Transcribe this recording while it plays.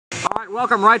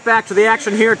Welcome right back to the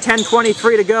action here.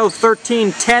 10:23 to go,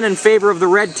 13-10 in favor of the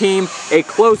red team. A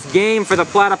close game for the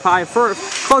Platypi.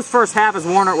 Close first half as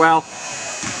Warner, well,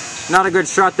 not a good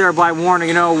shot there by Warner.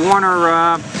 You know, Warner,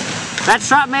 that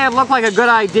shot may have looked like a good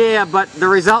idea, but the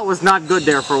result was not good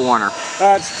there for Warner.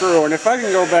 That's true, and if I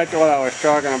can go back to what I was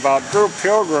talking about, Drew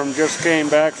Pilgrim just came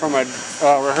back from a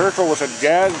rehearsal with a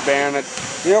jazz band that,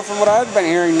 you know, from what I've been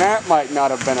hearing, that might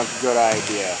not have been a good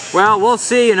idea. Well, we'll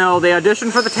see. You know, they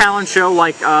auditioned for the talent show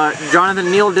like Jonathan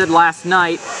Neal did last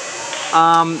night.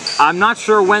 I'm not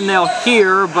sure when they'll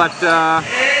hear, but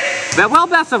well,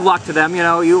 best of luck to them. You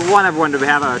know, you want everyone to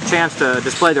have a chance to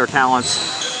display their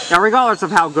talents, now, regardless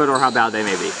of how good or how bad they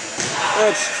may be.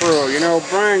 That's true. You know,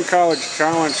 Bryan College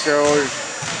Talent Show is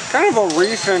kind of a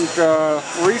recent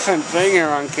thing here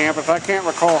on campus. I can't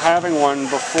recall having one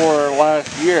before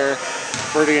last year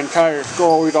for the entire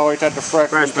school. We'd always had the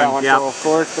freshman talent show, of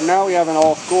course, but now we have an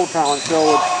all-school talent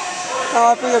show, which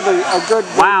I think is a good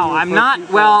venue. Wow, I'm not,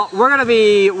 people. Well, we're going to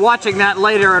be watching that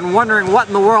later and wondering what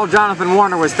in the world Jonathan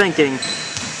Warner was thinking,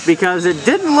 because it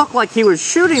didn't look like he was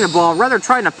shooting the ball, rather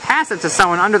trying to pass it to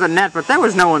someone under the net, but there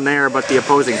was no one there but the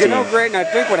opposing team. You know, Grayton, I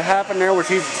think what happened there was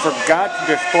he forgot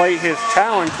to display his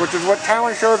talent, which is what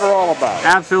talent shows are all about.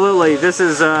 Absolutely. This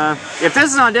is, if this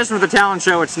is an audition for the talent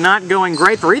show, it's not going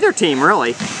great for either team,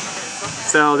 really.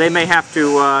 So they may have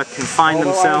to confine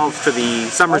themselves to the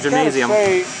summer gymnasium.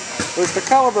 With the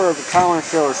caliber of the talent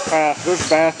shows past, this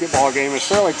basketball game is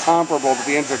fairly comparable to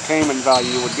the entertainment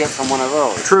value you would get from one of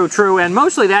those. True, true, and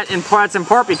mostly that's in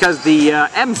part because the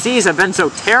MCs have been so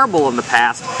terrible in the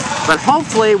past. But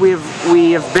hopefully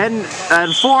we have been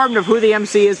informed of who the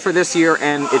MC is for this year,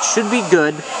 and it should be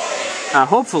good.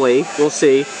 Hopefully, we'll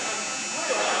see.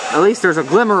 At least there's a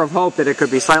glimmer of hope that it could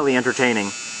be slightly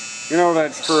entertaining. You know,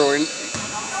 that's true. And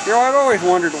you know, I've always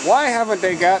wondered, why haven't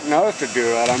they gotten us to do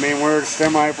that? I mean, we're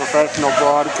semi-professional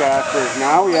broadcasters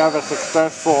now. We have a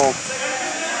successful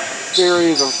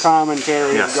series of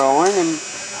commentaries going, and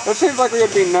it seems like we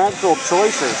would be natural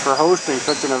choices for hosting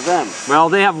such an event. Well,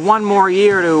 they have one more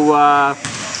year to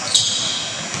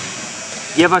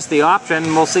give us the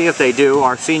option. We'll see if they do.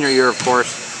 Our senior year, of course,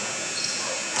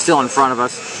 still in front of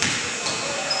us.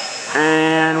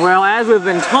 And, well, as we've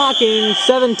been talking,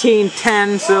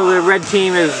 17-10, so the red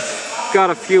team has got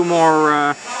a few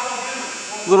more,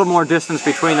 little more distance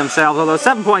between themselves. Although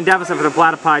 7-point deficit for the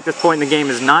Platypi at this point in the game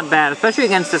is not bad, especially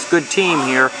against this good team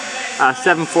here.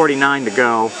 7:49 to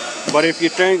go. But if you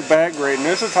think back, Grayton,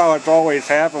 this is how it's always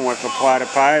happened with the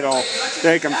Platypi. They'll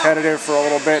stay competitive for a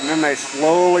little bit, and then they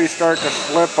slowly start to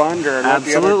slip under and let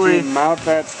the other team mount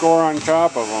that score on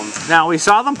top of them. Now, we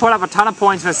saw them put up a ton of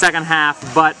points in the second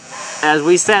half, but as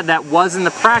we said, that was in the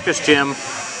practice gym.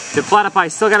 The Platypi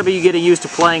still got to be getting used to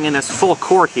playing in this full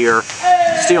court here.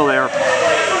 Still there.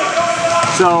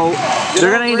 So they're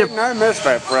going to need to... I miss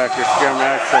that practice gym,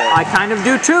 actually. I kind of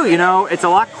do too, you know. It's a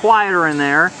lot quieter in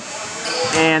there.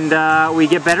 And we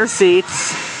get better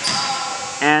seats.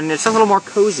 And it's a little more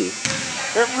cozy.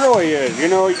 It really is. You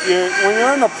know, when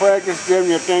you're in the practice gym,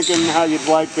 you're thinking how you'd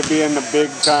like to be in the big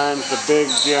times, the big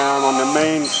gym, on the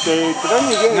main stage. But then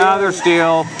you get another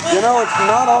steal. You know, it's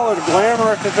not all as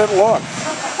glamorous as it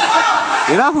looks.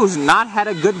 You know who's not had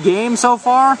a good game so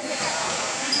far?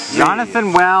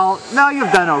 Jonathan, well, no,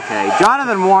 you've done okay.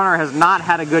 Jonathan Warner has not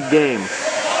had a good game.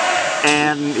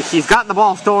 And he's gotten the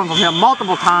ball stolen from him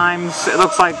multiple times. It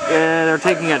looks like they're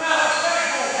taking a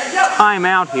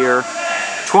timeout here.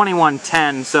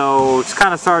 21-10, so it's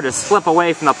kind of started to slip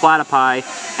away from the Platypi.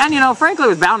 And, you know, frankly, it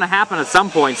was bound to happen at some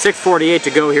point. 6:48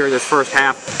 to go here this first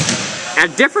half.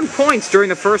 At different points during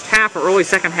the first half or early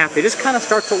second half, they just kind of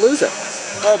start to lose it.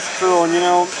 That's true, and, you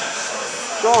know,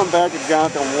 going back to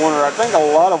Jonathan Warner, I think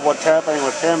a lot of what's happening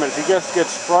with him is he just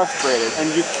gets frustrated.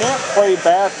 And you can't play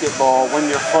basketball when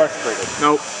you're frustrated.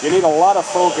 Nope. You need a lot of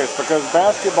focus because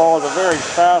basketball is a very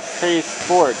fast-paced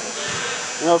sport.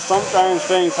 You know, sometimes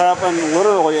things happen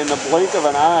literally in the blink of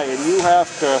an eye, and you have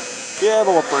to be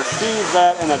able to perceive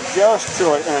that and adjust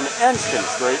to it in an instant,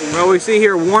 Grayton. Well, we see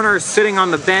here Warner sitting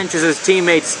on the bench as his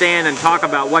teammates stand and talk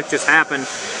about what just happened.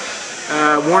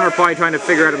 Warner probably trying to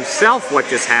figure out himself what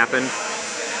just happened.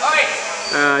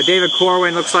 David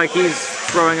Corwin looks like he's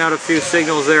throwing out a few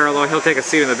signals there, although he'll take a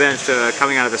seat on the bench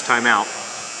coming out of his timeout.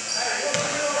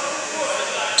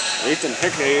 Ethan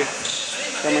Hickey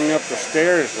coming up the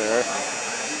stairs there.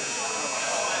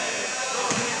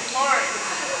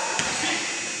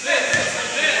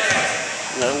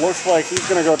 It looks like he's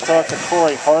going to go talk to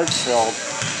Corey Hartsfield.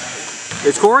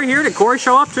 Is Corey here? Did Corey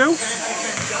show up too?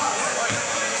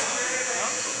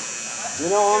 You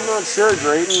know, I'm not sure,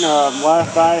 Drayton.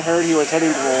 Last I heard, he was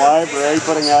heading to the library,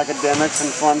 putting academics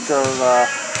in front of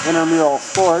intramural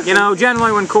sports. You know,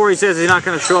 generally when Corey says he's not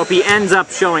going to show up, he ends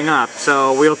up showing up.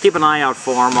 So we'll keep an eye out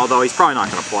for him, although he's probably not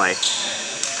going to play.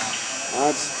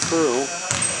 That's true.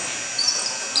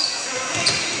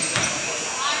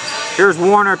 Here's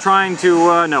Warner trying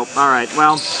to, nope, alright,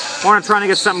 well, Warner trying to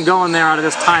get something going there out of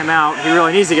this timeout. He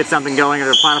really needs to get something going if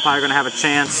the Platypi are going to have a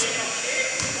chance.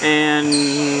 And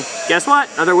guess what?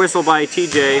 Another whistle by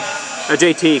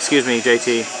JT, excuse me,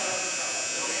 JT.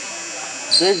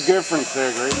 Big difference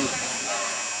there, Grayton.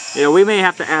 You know, we may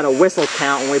have to add a whistle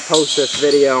count when we post this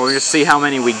video and just see how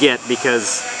many we get,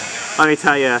 because let me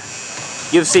tell you,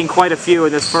 you've seen quite a few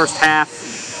in this first half.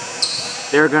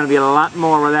 There are going to be a lot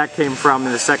more where that came from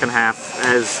in the second half.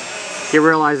 As he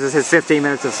realizes his 15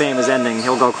 minutes of fame is ending,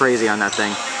 he'll go crazy on that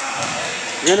thing.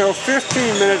 You know,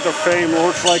 15 minutes of fame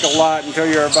looks like a lot until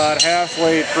you're about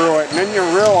halfway through it, and then you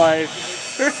realize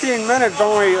 15 minutes is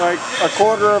only like a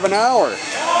quarter of an hour.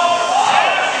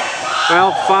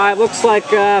 Well, looks like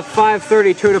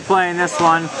 5:32 to play in this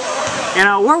one. You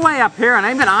know, we're way up here, and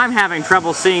even I'm having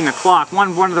trouble seeing the clock. One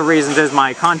of the reasons is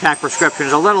my contact prescription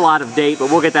is a little out of date, but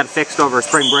we'll get that fixed over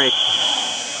spring break.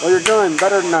 Well, you're doing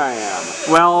better than I am.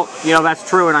 Well, you know, that's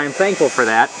true, and I am thankful for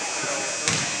that.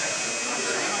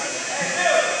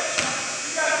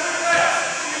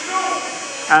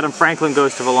 Adam Franklin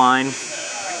goes to the line.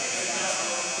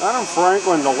 Adam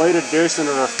Franklin, the late addition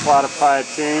to the Platypi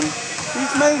team,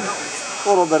 he's made a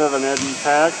little bit of an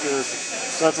impact,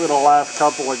 especially the last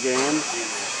couple of games.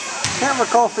 Can't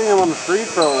recall seeing him on the free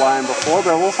throw line before,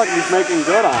 but it looks like he's making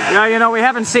good on it. Yeah, you know, we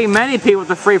haven't seen many people at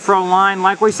the free throw line,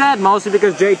 like we said, mostly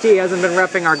because JT hasn't been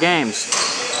repping our games.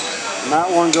 And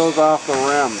that one goes off the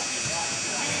rim.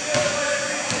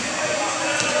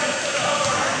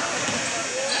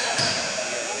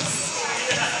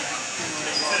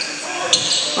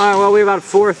 Alright, well, we have about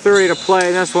 4:30 to play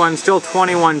in this one. Still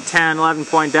 21-10,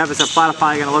 11-point deficit.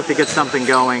 Platypi going to look to get something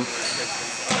going.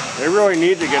 They really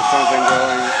need to get something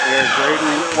going here,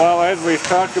 Drayton. Well, as we've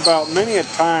talked about many a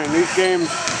time, these games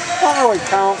don't really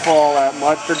count for all that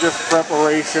much. They're just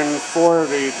preparation for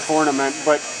the tournament.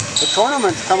 But the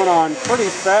tournament's coming on pretty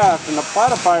fast, and the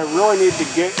Platypi really need to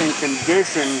get in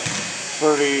condition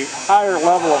for the higher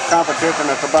level of competition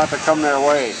that's about to come their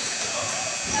way.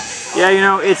 Yeah, you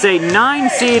know, it's a 9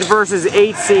 seed versus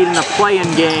 8 seed in the play-in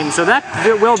game, so that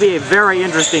will be a very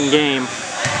interesting game.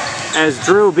 As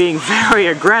Drew being very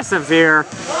aggressive here.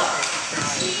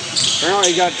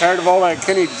 Apparently he got tired of all that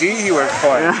Kenny G he was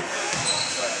playing. Yeah.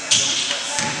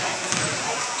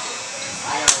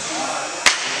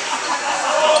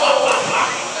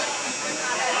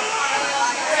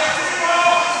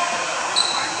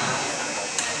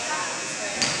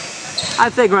 I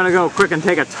think we're going to go quick and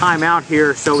take a timeout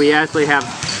here so we actually have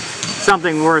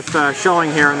something worth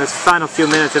showing here in this final few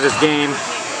minutes of this game.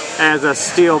 As a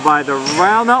steal by the,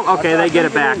 well, no, okay, they get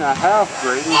it back. The half,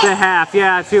 Brady. The half,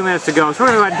 yeah, a few minutes to go. So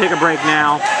we're going to go ahead and take a break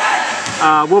now.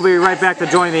 We'll be right back to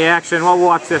join the action. We'll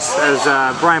watch this as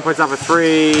Brian puts up a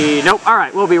 3. Nope, all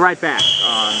right, we'll be right back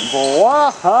on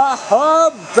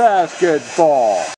Basketball.